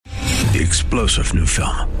The explosive new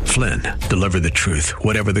film, Flynn, deliver the truth,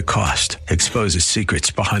 whatever the cost. Exposes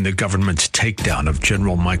secrets behind the government's takedown of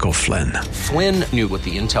General Michael Flynn. Flynn knew what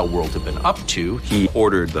the intel world had been up to. He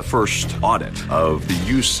ordered the first audit of the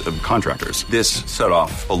use of contractors. This set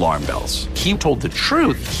off alarm bells. He told the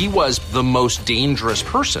truth. He was the most dangerous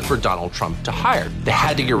person for Donald Trump to hire. They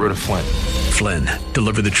had to get rid of Flynn. Flynn,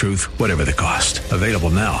 deliver the truth, whatever the cost. Available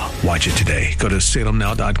now. Watch it today. Go to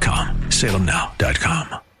salemnow.com.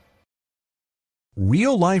 salemnow.com.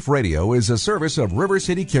 Real Life Radio is a service of River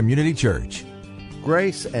City Community Church.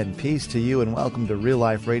 Grace and peace to you, and welcome to Real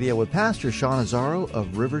Life Radio with Pastor Sean Azzaro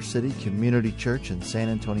of River City Community Church in San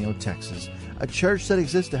Antonio, Texas. A church that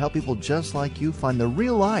exists to help people just like you find the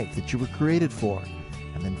real life that you were created for,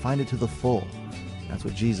 and then find it to the full. That's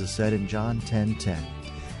what Jesus said in John 10:10.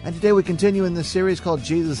 And today we continue in this series called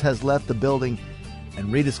Jesus Has Left the Building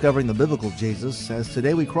and Rediscovering the Biblical Jesus, as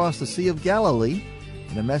today we cross the Sea of Galilee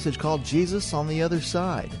in a message called Jesus on the Other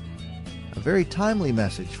Side. A very timely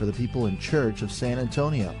message for the people in Church of San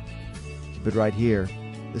Antonio. Keep it right here.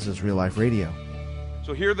 This is Real Life Radio.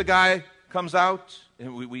 So here the guy comes out,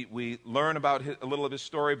 and we learn about a little of his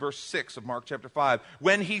story, verse 6 of Mark chapter 5.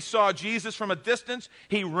 When he saw Jesus from a distance,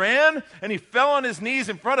 he ran and he fell on his knees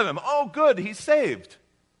in front of him. Oh, good, he's saved.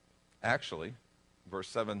 Actually, verse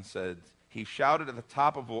 7 said, he shouted at the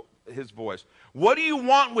top of his voice, "What do you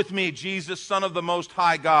want with me, Jesus, Son of the Most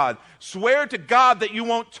High God? Swear to God that you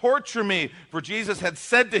won't torture me." For Jesus had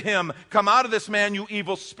said to him, "Come out of this man, you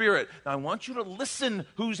evil spirit." Now I want you to listen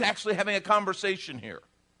who's actually having a conversation here.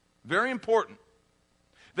 Very important.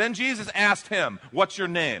 Then Jesus asked him, "What's your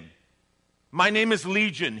name?" "My name is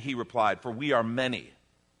Legion," he replied, "for we are many."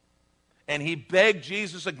 And he begged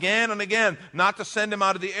Jesus again and again not to send him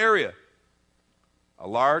out of the area. A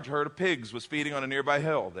large herd of pigs was feeding on a nearby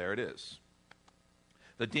hill. There it is.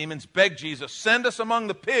 The demons begged Jesus, "Send us among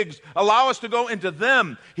the pigs. Allow us to go into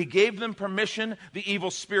them." He gave them permission. The evil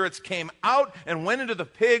spirits came out and went into the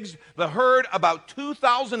pigs. The herd, about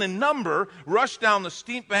 2,000 in number, rushed down the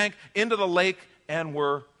steep bank into the lake and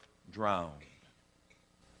were drowned.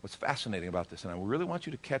 What's fascinating about this, and I really want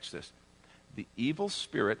you to catch this, the evil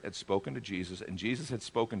spirit had spoken to Jesus, and Jesus had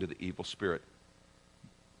spoken to the evil spirit.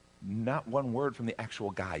 Not one word from the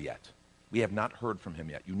actual guy yet. We have not heard from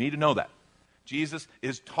him yet. You need to know that. Jesus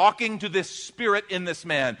is talking to this spirit in this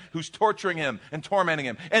man who's torturing him and tormenting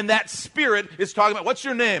him. And that spirit is talking about, "What's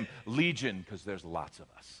your name?" "Legion," because there's lots of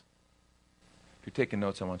us. If you're taking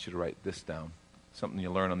notes, I want you to write this down. Something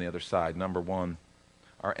you learn on the other side. Number one,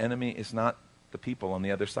 our enemy is not the people on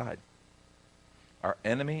the other side. Our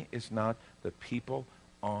enemy is not the people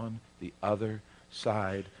on the other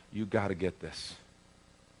side. You got to get this.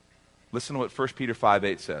 Listen to what 1 Peter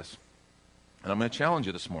 5:8 says. And I'm going to challenge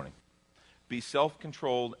you this morning. Be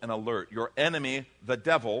self-controlled and alert. Your enemy, the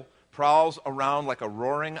devil, prowls around like a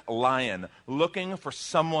roaring lion, looking for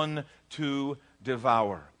someone to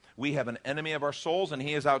devour. We have an enemy of our souls, and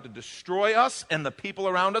he is out to destroy us and the people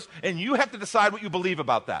around us, and you have to decide what you believe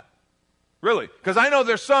about that. Really. Because I know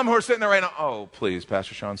there's some who are sitting there right now, "Oh, please,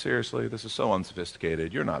 Pastor Sean, seriously, this is so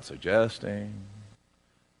unsophisticated. You're not suggesting."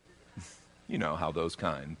 You know how those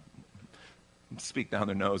kind speak down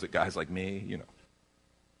their nose at guys like me, you know.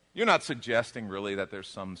 You're not suggesting really that there's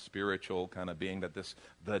some spiritual kind of being, that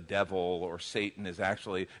the devil or Satan is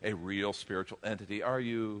actually a real spiritual entity, are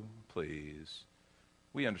you? Please.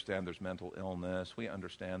 We understand there's mental illness. We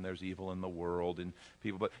understand there's evil in the world and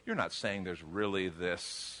people, but you're not saying there's really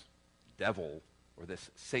this devil or this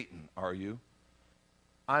Satan, are you?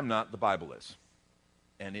 I'm not, the Bible is.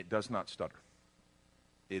 And it does not stutter.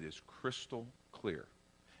 It is crystal clear.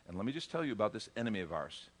 And let me just tell you about this enemy of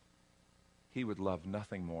ours. He would love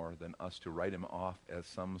nothing more than us to write him off as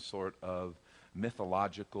some sort of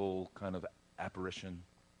mythological kind of apparition,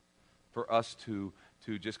 for us to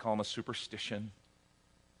just call him a superstition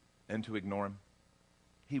and to ignore him.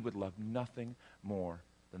 He would love nothing more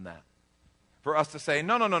than that. For us to say,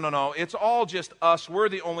 no, it's all just us. We're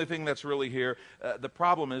the only thing that's really here. The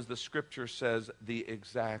problem is the Scripture says the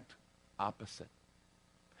exact opposite.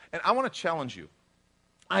 And I want to challenge you.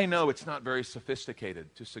 I know it's not very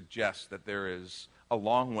sophisticated to suggest that there is,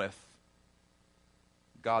 along with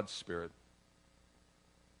God's Spirit,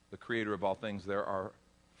 the creator of all things, there are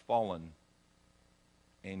fallen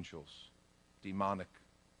angels, demonic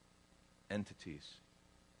entities,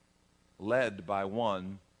 led by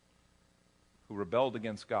one who rebelled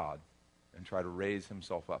against God and tried to raise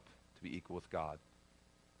himself up to be equal with God.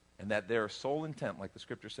 And that their sole intent, like the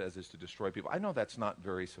Scripture says, is to destroy people. I know that's not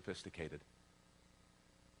very sophisticated.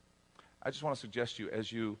 I just want to suggest to you,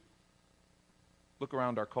 as you look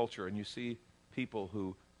around our culture and you see people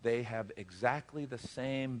who they have exactly the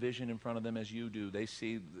same vision in front of them as you do. They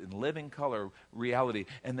see in living color reality,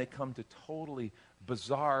 and they come to totally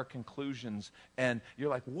bizarre conclusions. And you're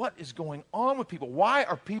like, what is going on with people? Why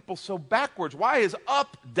are people so backwards? Why is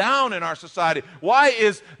up down in our society? Why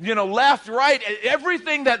is, left, right?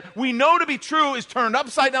 Everything that we know to be true is turned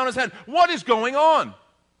upside down on its head. What is going on?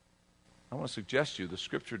 I want to suggest to you the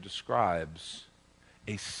Scripture describes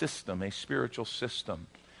a system, a spiritual system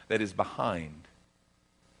that is behind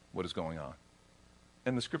what is going on.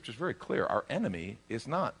 And the Scripture is very clear. Our enemy is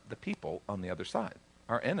not the people on the other side.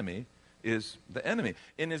 Our enemy is the enemy.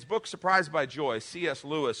 In his book, Surprised by Joy, C.S.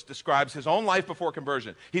 Lewis describes his own life before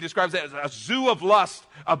conversion. He describes it as a zoo of lust,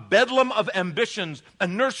 a bedlam of ambitions, a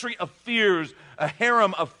nursery of fears, a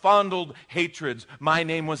harem of fondled hatreds. My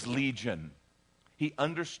name was Legion. He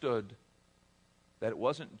understood that it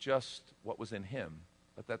wasn't just what was in him,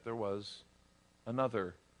 but that there was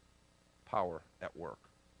another power at work.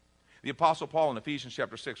 The Apostle Paul in Ephesians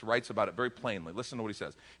chapter 6 writes about it very plainly. Listen to what he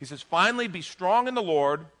says. He says, finally be strong in the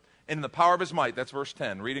Lord and in the power of his might. That's verse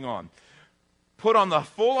 10, reading on. Put on the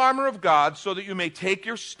full armor of God so that you may take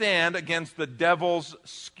your stand against the devil's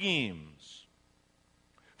schemes.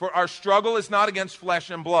 For our struggle is not against flesh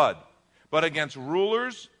and blood, but against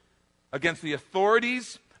rulers, against the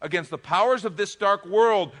authorities, against the powers of this dark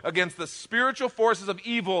world, against the spiritual forces of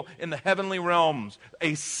evil in the heavenly realms.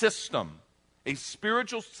 A system, a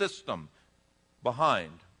spiritual system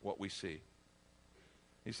behind what we see.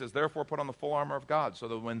 He says, therefore put on the full armor of God so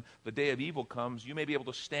that when the day of evil comes, you may be able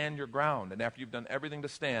to stand your ground. And after you've done everything to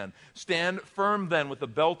stand firm then with the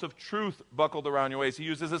belt of truth buckled around your waist. He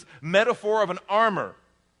uses this metaphor of an armor.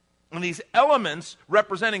 And these elements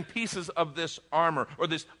representing pieces of this armor, or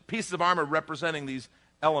this pieces of armor representing these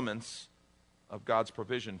elements of God's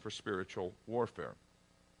provision for spiritual warfare.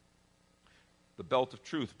 The belt of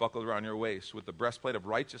truth buckled around your waist with the breastplate of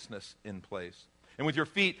righteousness in place. And with your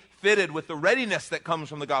feet fitted with the readiness that comes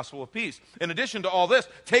from the gospel of peace. In addition to all this,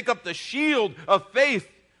 take up the shield of faith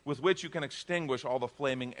with which you can extinguish all the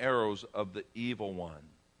flaming arrows of the evil one.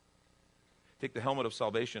 Take the helmet of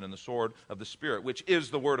salvation and the sword of the Spirit, which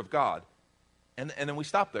is the word of God. And then we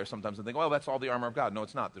stop there sometimes and think, well, that's all the armor of God. No,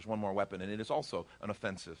 it's not. There's one more weapon, and it is also an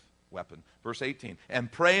offensive weapon. Verse 18,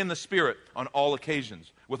 and pray in the Spirit on all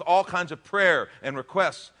occasions, with all kinds of prayer and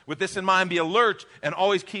requests. With this in mind, be alert and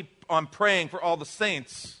always keep on praying for all the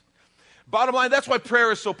saints. Bottom line, that's why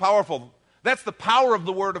prayer is so powerful. That's the power of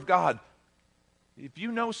the Word of God. If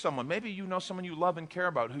you know someone, maybe you know someone you love and care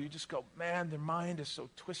about, who you just go, man, their mind is so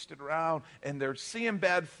twisted around, and they're seeing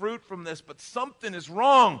bad fruit from this, but something is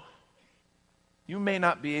wrong. You may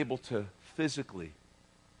not be able to physically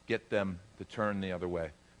get them to turn the other way,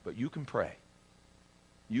 but you can pray.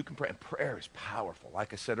 You can pray, and prayer is powerful.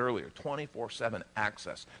 Like I said earlier, 24/7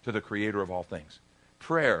 access to the Creator of all things.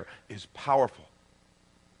 Prayer is powerful.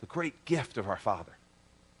 The great gift of our Father.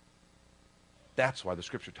 That's why the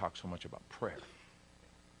Scripture talks so much about prayer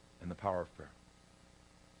and the power of prayer.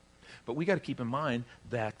 But we got to keep in mind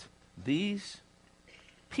that these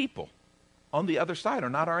people on the other side are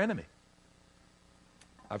not our enemy.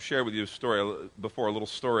 I've shared with you a story before, a little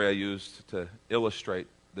story I used to illustrate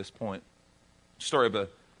this point. Story of a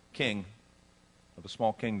king of a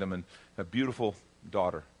small kingdom and a beautiful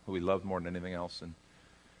daughter who he loved more than anything else. And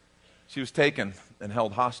she was taken and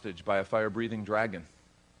held hostage by a fire-breathing dragon.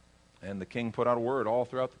 And the king put out a word all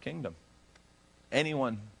throughout the kingdom.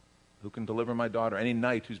 Anyone who can deliver my daughter, any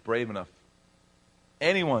knight who's brave enough,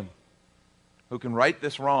 anyone who can right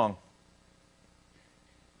this wrong,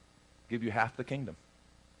 give you half the kingdom.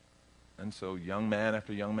 And so young man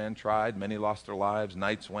after young man tried. Many lost their lives.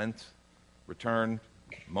 Knights went, returned.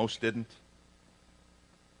 Most didn't.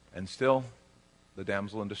 And still, the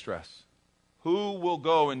damsel in distress. Who will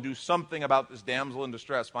go and do something about this damsel in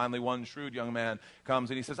distress? Finally, one shrewd young man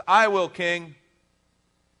comes and he says, I will, king.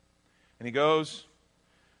 And he goes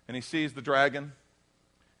and he sees the dragon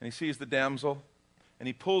and he sees the damsel and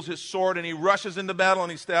he pulls his sword and he rushes into battle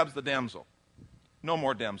and he stabs the damsel. No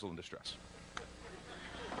more damsel in distress.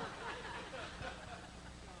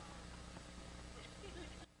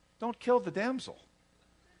 Don't kill the damsel.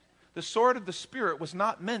 The sword of the Spirit was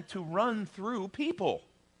not meant to run through people.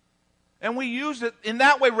 And we use it in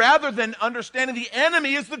that way rather than understanding the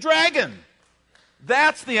enemy is the dragon.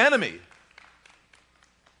 That's the enemy.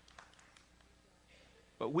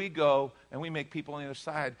 But we go and we make people on the other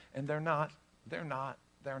side, and they're not.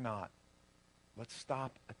 Let's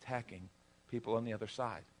stop attacking people on the other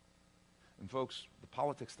side. And folks, the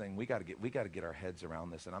politics thing, we got to get our heads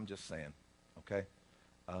around this, and I'm just saying, okay?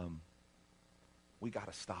 We got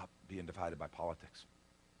to stop being divided by politics.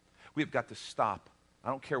 We've got to stop I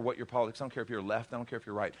don't care what your politics, I don't care if you're left, I don't care if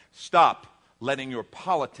you're right. Stop letting your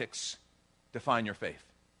politics define your faith.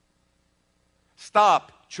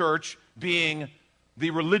 Stop, church, being the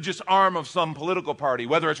religious arm of some political party,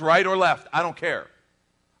 whether it's right or left, I don't care.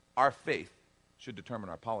 Our faith should determine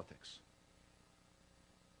our politics.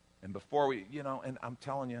 And before we, and I'm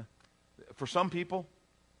telling you, for some people,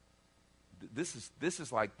 this is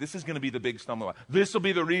going to be the big stumbling block. This will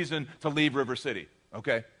be the reason to leave River City,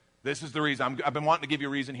 okay? This is the reason. I've been wanting to give you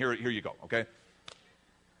a reason. Here you go, okay?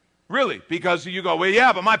 Really, because you go, well,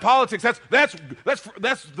 yeah, but my politics, that's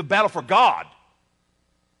the battle for God.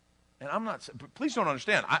 And I'm not, please don't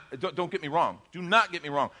understand. Don't get me wrong. Do not get me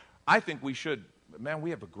wrong. I think we should, man, we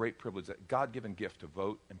have a great privilege, that God-given gift to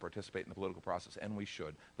vote and participate in the political process, and we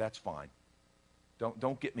should. That's fine.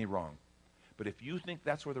 Don't get me wrong. But if you think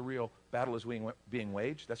that's where the real battle is being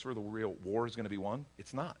waged, that's where the real war is going to be won,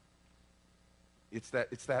 it's not. It's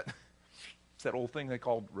that old thing they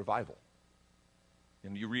called revival.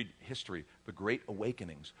 And you read history, the Great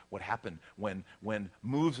Awakenings, what happened when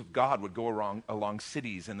moves of God would go along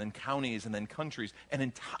cities and then counties and then countries, and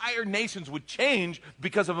entire nations would change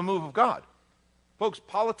because of a move of God. Folks,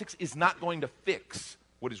 politics is not going to fix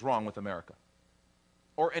what is wrong with America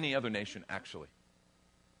or any other nation, actually.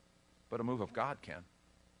 But a move of God can.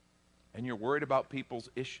 And you're worried about people's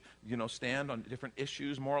stand on different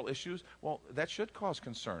issues, moral issues, well, that should cause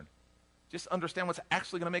concern. Just understand what's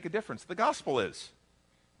actually going to make a difference. The gospel is.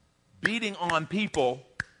 Beating on people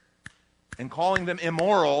and calling them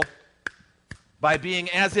immoral by being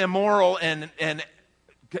as immoral and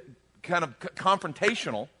kind of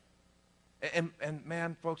confrontational. And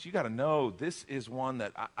man, folks, you got to know, this is one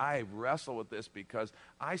that I wrestle with this, because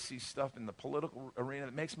I see stuff in the political arena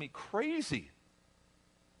that makes me crazy.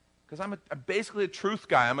 Because I'm basically a truth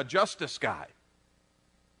guy. I'm a justice guy.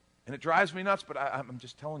 And it drives me nuts, but I'm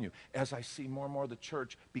just telling you, as I see more and more of the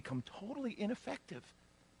church become totally ineffective,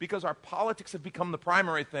 because our politics have become the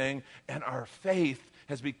primary thing, and our faith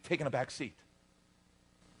has taken a back seat.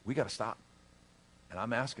 We got to stop. And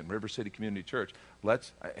I'm asking River City Community Church,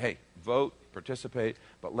 let's vote, participate,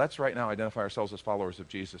 but let's right now identify ourselves as followers of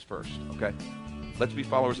Jesus first, okay? Let's be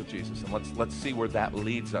followers of Jesus, and let's see where that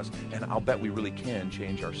leads us, and I'll bet we really can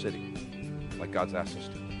change our city like God's asked us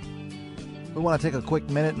to. We want to take a quick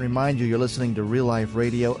minute and remind you, you're listening to Real Life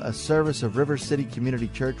Radio, a service of River City Community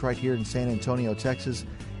Church right here in San Antonio, Texas,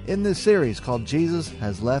 in this series called Jesus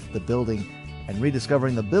Has Left the Building and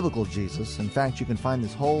Rediscovering the Biblical Jesus. In fact, you can find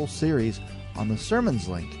this whole series on the sermons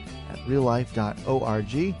link at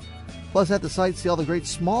reallife.org. Plus, at the site, see all the great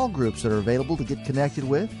small groups that are available to get connected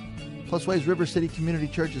with, plus ways River City Community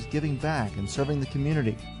Church is giving back and serving the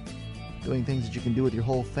community, doing things that you can do with your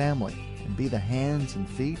whole family and be the hands and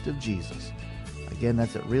feet of Jesus. Again,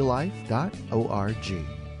 that's at reallife.org.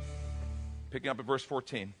 Picking up at verse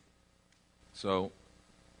 14. So,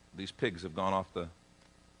 these pigs have gone off the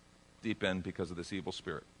deep end because of this evil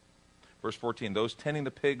spirit. Verse 14, those tending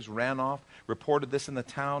the pigs ran off, reported this in the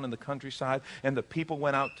town and the countryside, and the people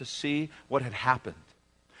went out to see what had happened.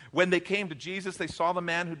 When they came to Jesus, they saw the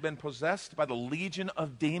man who'd been possessed by the legion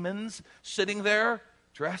of demons sitting there,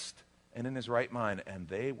 dressed and in his right mind, and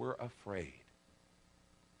they were afraid.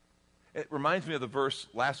 It reminds me of the verse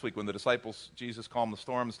last week when the disciples, Jesus calmed the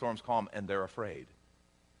storm's calm, and they're afraid.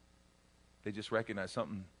 They just recognize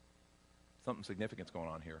something significant's going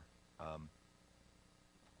on here.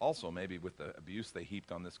 Also, maybe with the abuse they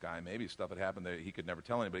heaped on this guy, maybe stuff had happened that he could never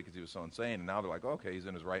tell anybody because he was so insane, and now they're like, okay, he's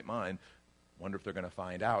in his right mind. Wonder if they're going to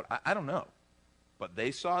find out. I don't know. But they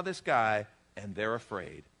saw this guy, and they're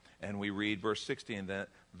afraid. And we read verse 16, that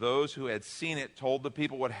those who had seen it told the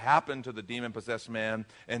people what happened to the demon-possessed man,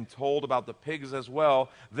 and told about the pigs as well.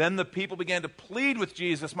 Then the people began to plead with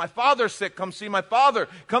Jesus, my father's sick, come see my father.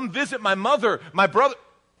 Come visit my mother, my brother.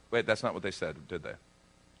 Wait, that's not what they said, did they?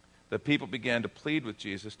 The people began to plead with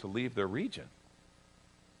Jesus to leave their region.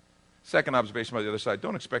 Second observation by the other side,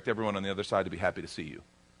 don't expect everyone on the other side to be happy to see you.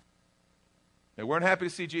 They weren't happy to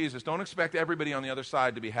see Jesus. Don't expect everybody on the other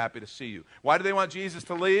side to be happy to see you. Why do they want Jesus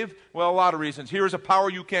to leave? Well, a lot of reasons. Here is a power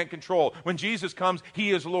you can't control. When Jesus comes,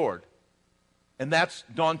 he is Lord. And that's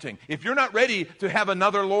daunting. If you're not ready to have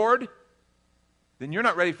another Lord, then you're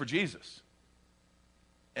not ready for Jesus.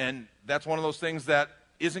 And that's one of those things that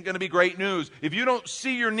isn't going to be great news. If you don't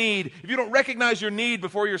see your need, if you don't recognize your need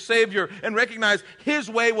before your Savior and recognize his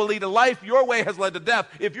way will lead to life, your way has led to death.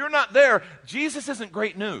 If you're not there, Jesus isn't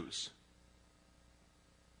great news.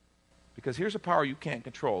 Because here's a power you can't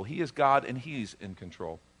control. He is God and he's in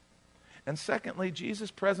control. And secondly,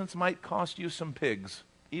 Jesus' presence might cost you some pigs,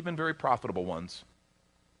 even very profitable ones.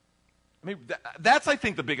 I mean, that's, I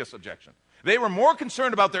think, the biggest objection. They were more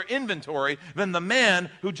concerned about their inventory than the man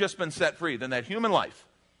who'd just been set free, than that human life.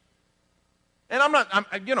 And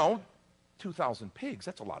I'm 2,000 pigs,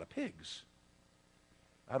 that's a lot of pigs.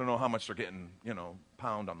 I don't know how much they're getting,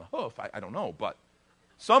 pound on the hoof. I don't know, but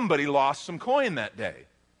somebody lost some coin that day.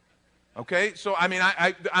 Okay? So,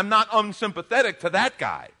 I'm not unsympathetic to that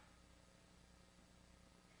guy.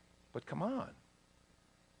 But come on.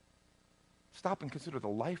 Stop and consider the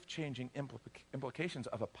life-changing implications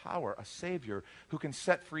of a power, a Savior, who can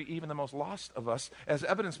set free even the most lost of us, as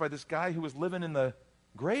evidenced by this guy who was living in the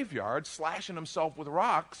graveyard, slashing himself with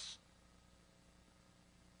rocks.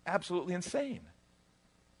 Absolutely insane.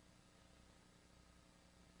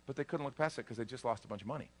 But they couldn't look past it because they just lost a bunch of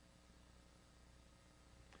money.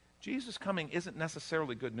 Jesus' coming isn't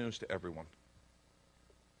necessarily good news to everyone.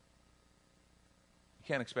 You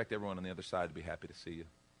can't expect everyone on the other side to be happy to see you.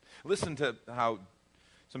 Listen to how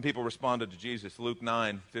some people responded to Jesus. Luke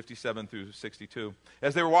 9, 57 through 62.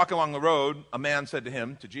 As they were walking along the road, a man said to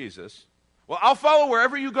him, to Jesus, "Well, I'll follow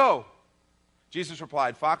wherever you go." Jesus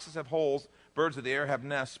replied, "Foxes have holes, birds of the air have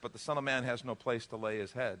nests, but the Son of Man has no place to lay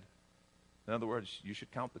his head." In other words, you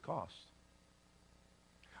should count the cost.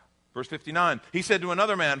 Verse 59, he said to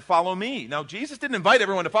another man, "Follow me." Now, Jesus didn't invite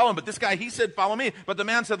everyone to follow him, but this guy, he said, "Follow me." But the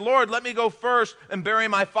man said, "Lord, let me go first and bury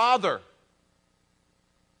my father."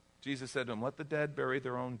 Jesus said to him, "Let the dead bury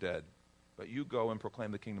their own dead, but you go and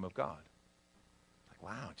proclaim the kingdom of God." Like,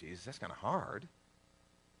 wow, Jesus, that's kind of hard.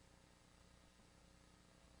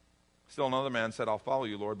 Still another man said, "I'll follow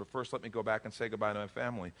you, Lord, but first let me go back and say goodbye to my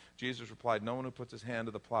family." Jesus replied, "No one who puts his hand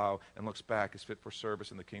to the plow and looks back is fit for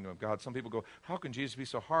service in the kingdom of God." Some people go, how can Jesus be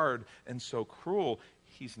so hard and so cruel?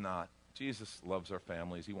 He's not. Jesus loves our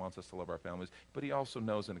families. He wants us to love our families, but he also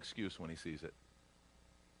knows an excuse when he sees it.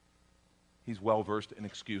 He's well-versed in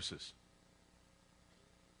excuses.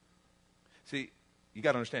 See, you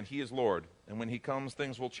got to understand, he is Lord, and when he comes,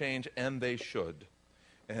 things will change, and they should.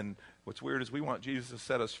 And what's weird is we want Jesus to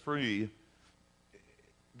set us free.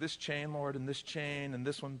 This chain, Lord, and this chain, and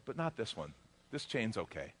this one, but not this one. This chain's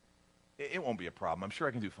okay. It won't be a problem. I'm sure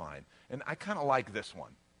I can do fine. And I kind of like this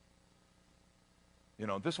one.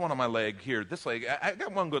 This one on my leg here, this leg, I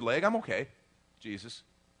got one good leg. I'm okay, Jesus.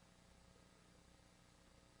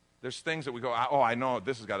 There's things that we go, I know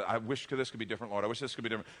I wish this could be different, Lord. I wish this could be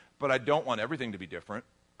different. But I don't want everything to be different.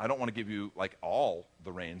 I don't want to give you, all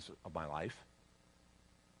the reins of my life.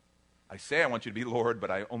 I say I want you to be Lord,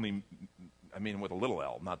 but I mean with a little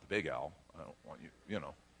L, not the big L. I don't want you,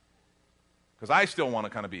 Because I still want to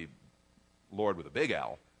kind of be Lord with a big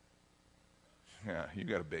L. Yeah, you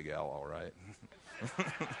got a big L, all right.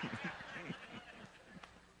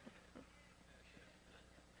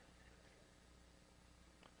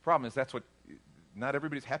 Problem is, not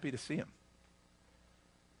everybody's happy to see him.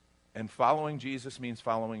 And following Jesus means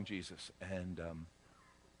following Jesus. And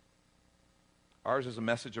ours is a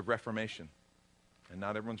message of reformation, and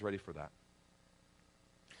not everyone's ready for that.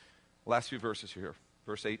 Last few verses here.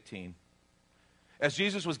 Verse 18. As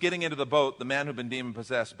Jesus was getting into the boat, the man who'd been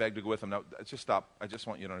demon-possessed begged to go with him. Now, just stop. I just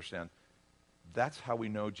want you to understand. That's how we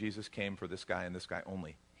know Jesus came for this guy and this guy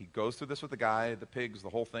only. He goes through this with the guy, the pigs, the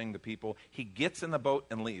whole thing, the people. He gets in the boat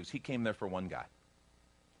and leaves. He came there for one guy.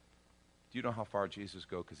 Do you know how far Jesus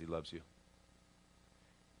goes because he loves you?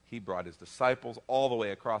 He brought his disciples all the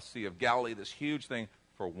way across the Sea of Galilee, this huge thing,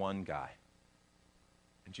 for one guy.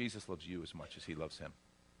 And Jesus loves you as much as he loves him.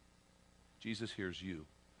 Jesus hears you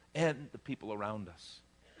and the people around us.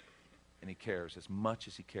 And he cares as much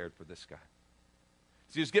as he cared for this guy.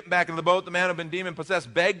 So he was getting back in the boat. The man who had been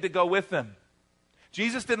demon-possessed begged to go with them.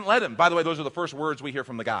 Jesus didn't let him. By the way, those are the first words we hear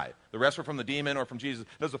from the guy. The rest were from the demon or from Jesus.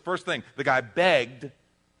 That was the first thing. The guy begged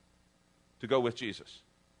to go with Jesus.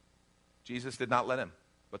 Jesus did not let him,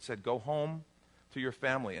 but said, "Go home to your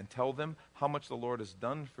family and tell them how much the Lord has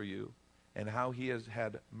done for you and how he has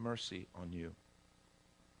had mercy on you."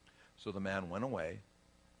 So the man went away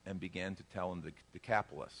and began to tell in the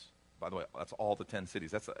Decapolis. By the way, that's all the 10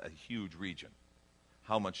 cities. That's a huge region.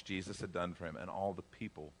 How much Jesus had done for him, and all the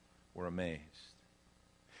people were amazed.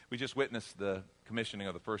 We just witnessed the commissioning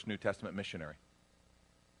of the first New Testament missionary.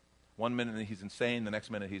 One minute he's insane, the next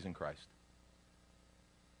minute he's in Christ.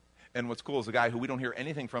 And what's cool is the guy who we don't hear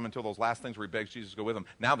anything from until those last things where he begs Jesus to go with him.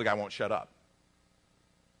 Now the guy won't shut up.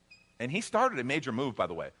 And he started a major move, by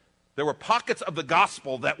the way. There were pockets of the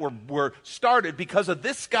gospel that were started because of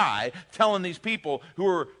this guy telling these people who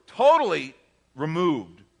were totally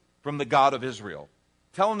removed from the God of Israel,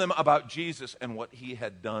 telling them about Jesus and what he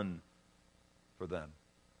had done for them.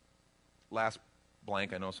 Last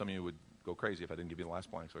blank. I know some of you would go crazy if I didn't give you the last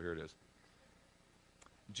blank, so here it is.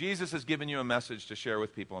 Jesus has given you a message to share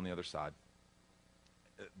with people on the other side.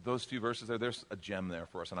 those few verses there's a gem there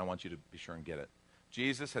for us, and I want you to be sure and get it.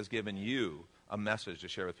 Jesus has given you a message to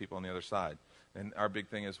share with people on the other side. And our big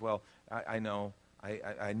thing is, well, I know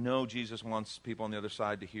Jesus wants people on the other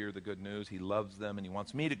side to hear the good news. He loves them, and he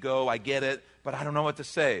wants me to go. I get it, but I don't know what to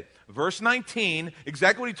say. Verse 19,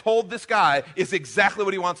 exactly what he told this guy, is exactly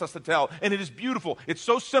what he wants us to tell. And it is beautiful. It's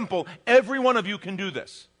so simple. Every one of you can do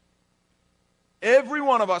this. Every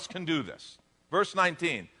one of us can do this. Verse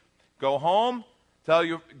 19, go home, tell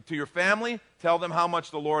to your family, tell them how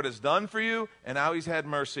much the Lord has done for you and how he's had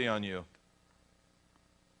mercy on you.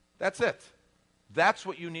 That's it. That's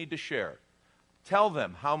what you need to share. Tell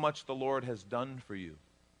them how much the Lord has done for you.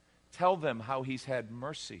 Tell them how he's had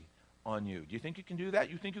mercy on you. Do you think you can do that?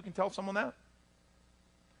 You think you can tell someone that?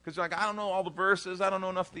 Because you're like, I don't know all the verses. I don't know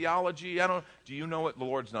enough theology. Do you know what the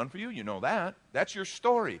Lord's done for you? You know that. That's your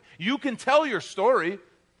story. You can tell your story.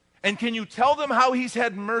 And can you tell them how he's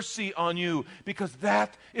had mercy on you? Because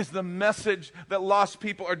that is the message that lost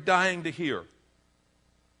people are dying to hear.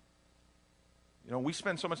 You know, we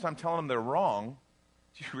spend so much time telling them they're wrong.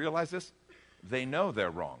 Do you realize this? They know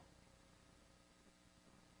they're wrong.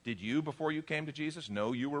 Did you, before you came to Jesus,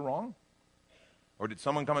 know you were wrong? Or did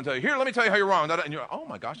someone come and tell you, here, let me tell you how you're wrong. And you're like, oh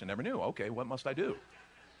my gosh, I never knew. Okay, what must I do?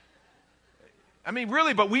 I mean,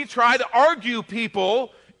 really, but we try to argue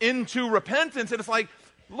people into repentance. And it's like,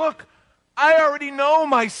 look, I already know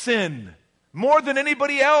my sin more than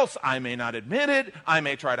anybody else. I may not admit it. I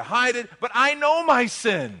may try to hide it, but I know my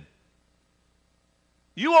sin.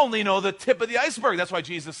 You only know the tip of the iceberg. That's why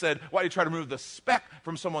Jesus said, why do you try to remove the speck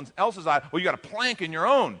from someone else's eye? Well, you got a plank in your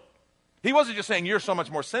own. He wasn't just saying you're so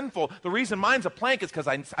much more sinful. The reason mine's a plank is because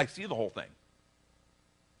I see the whole thing.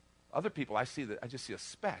 Other people, I just see a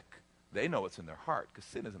speck. They know it's in their heart because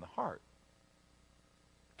sin is in the heart.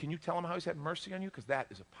 Can you tell them how he's had mercy on you? Because that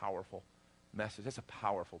is a powerful message. That's a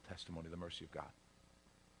powerful testimony of the mercy of God.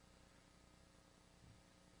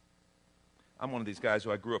 I'm one of these guys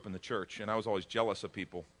who I grew up in the church, and I was always jealous of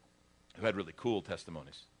people who had really cool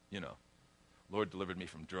testimonies. You know, Lord delivered me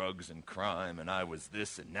from drugs and crime, and I was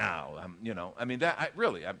this and now. I'm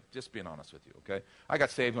just being honest with you, okay? I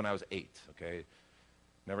got saved when I was 8, okay?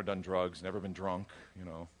 Never done drugs, never been drunk, you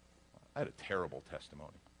know. I had a terrible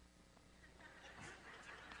testimony.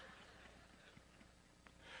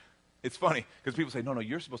 It's funny, because people say, no,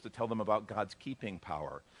 you're supposed to tell them about God's keeping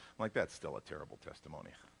power. I'm like, that's still a terrible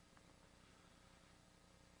testimony.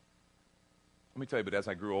 Let me tell you, but as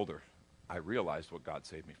I grew older, I realized what God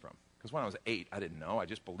saved me from. Because when I was 8, I didn't know. I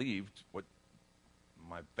just believed what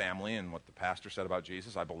my family and what the pastor said about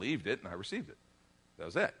Jesus. I believed it, and I received it. That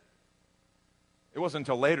was it. It wasn't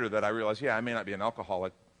until later that I realized, I may not be an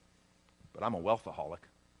alcoholic, but I'm a wealthaholic.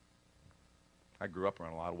 I grew up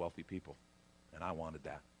around a lot of wealthy people, and I wanted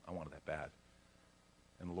that. I wanted that bad.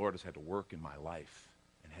 And the Lord has had to work in my life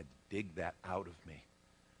and had to dig that out of me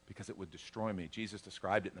because it would destroy me. Jesus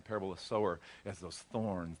described it in the parable of the sower as those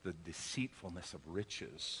thorns, the deceitfulness of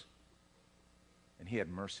riches. And he had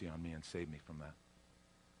mercy on me and saved me from that.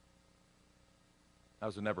 I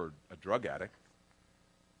was never a drug addict,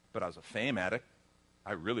 but I was a fame addict.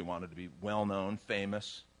 I really wanted to be well-known,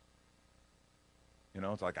 famous. You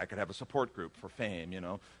know, it's like I could have a support group for fame,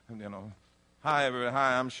 Hi, everybody.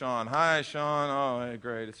 Hi, I'm Sean. Hi, Sean. Oh, hey,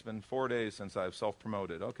 great. It's been 4 days since I've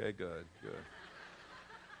self-promoted. Okay, good.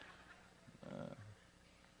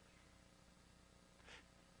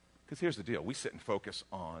 Because here's the deal. We sit and focus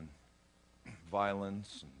on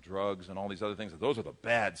violence and drugs and all these other things. Those are the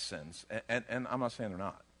bad sins. And I'm not saying they're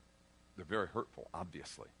not. They're very hurtful,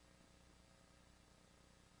 obviously.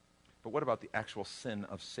 But what about the actual sin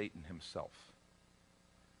of Satan himself,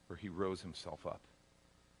 where he rose himself up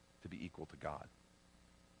to be equal to God?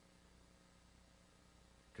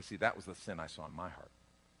 Because, see, that was the sin I saw in my heart.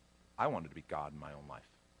 I wanted to be God in my own life.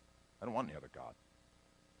 I don't want any other God.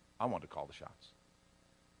 I wanted to call the shots.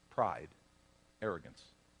 Pride, arrogance.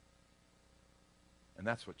 And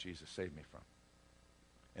that's what Jesus saved me from.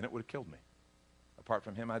 And it would have killed me. Apart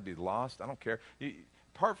from him, I'd be lost. I don't care.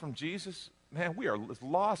 Apart from Jesus, man, we are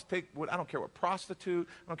lost. I don't care what prostitute,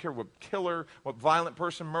 I don't care what killer, what violent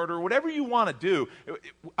person, murderer, whatever you want to do.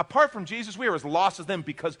 Apart from Jesus, we are as lost as them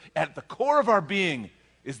because at the core of our being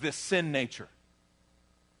is this sin nature.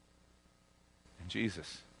 And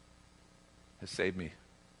Jesus has saved me,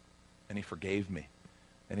 and he forgave me,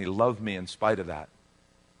 and he loved me in spite of that.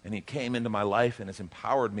 And he came into my life and has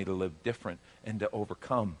empowered me to live different and to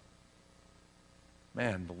overcome.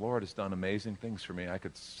 Man, the Lord has done amazing things for me. I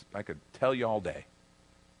could tell you all day.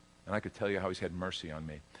 And I could tell you how he's had mercy on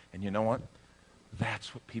me. And you know what?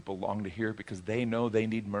 That's what people long to hear because they know they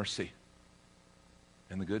need mercy.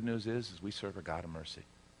 And the good news is we serve a God of mercy.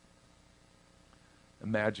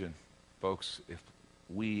 Imagine, folks, if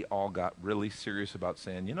we all got really serious about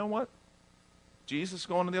saying, you know what? Jesus is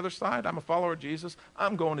going to the other side. I'm a follower of Jesus.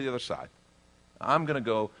 I'm going to the other side. I'm going to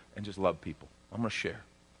go and just love people. I'm going to share.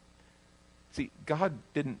 See, God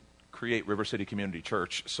didn't create River City Community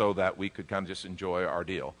Church so that we could kind of just enjoy our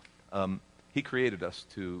deal. He created us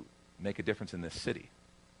to make a difference in this city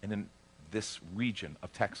and in this region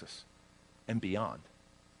of Texas and beyond.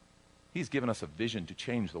 He's given us a vision to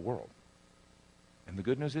change the world. And the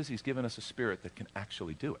good news is he's given us a spirit that can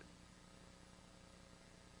actually do it.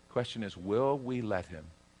 Question is, will we let him?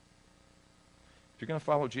 If you're going to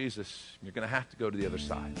follow Jesus, you're going to have to go to the other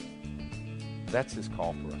side. That's his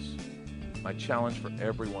call for us. My challenge for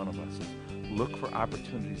every one of us is look for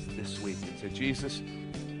opportunities this week and say, Jesus,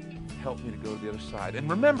 help me to go to the other side. And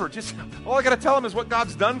remember, just all I got to tell him is what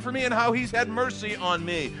God's done for me and how he's had mercy on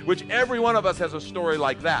me, which every one of us has a story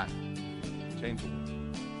like that. Change the world.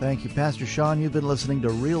 Thank you, Pastor Sean. You've been listening to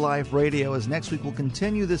Real Life Radio. As next week we'll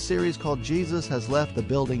continue this series called Jesus Has Left the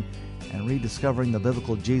Building and Rediscovering the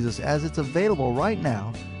Biblical Jesus, as it's available right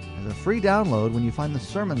now as a free download when you find the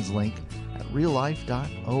sermons link at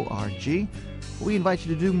reallife.org. We invite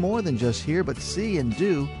you to do more than just hear, but see and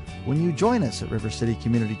do when you join us at River City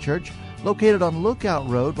Community Church, located on Lookout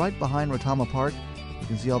Road right behind Rotama Park. You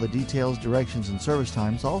can see all the details, directions, and service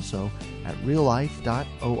times also at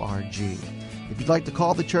reallife.org. If you'd like to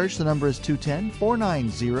call the church, the number is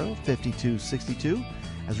 210-490-5262.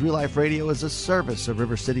 As Real Life Radio is a service of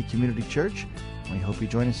River City Community Church, we hope you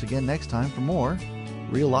join us again next time for more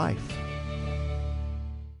Real Life.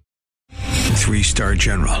 3-star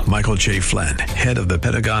General Michael J. Flynn, head of the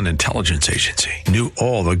Pentagon Intelligence Agency, knew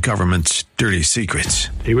all the government's dirty secrets.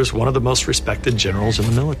 He was one of the most respected generals in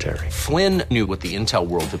the military. Flynn knew what the intel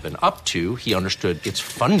world had been up to. He understood its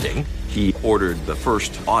funding. He ordered the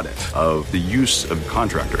first audit of the use of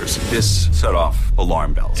contractors. This set off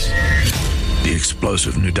alarm bells. The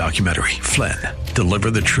explosive new documentary, Flynn,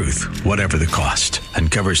 Deliver the Truth, Whatever the Cost,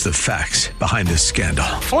 uncovers the facts behind this scandal.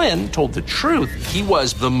 Flynn told the truth. He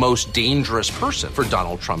was the most dangerous person for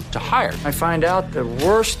Donald Trump to hire. I find out the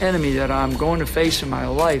worst enemy that I'm going to face in my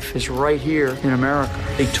life is right here in America.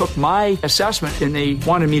 They took my assessment and they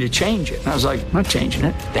wanted me to change it. And I was like, I'm not changing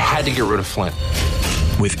it. They had to get rid of Flynn.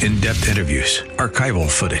 With in-depth interviews, archival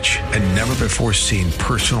footage, and never-before-seen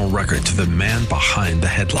personal records of the man behind the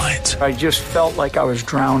headlines. I just felt like I was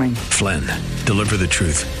drowning. Flynn, Deliver the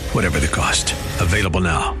Truth, Whatever the Cost. Available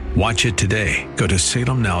now. Watch it today. Go to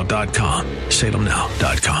salemnow.com.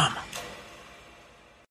 salemnow.com.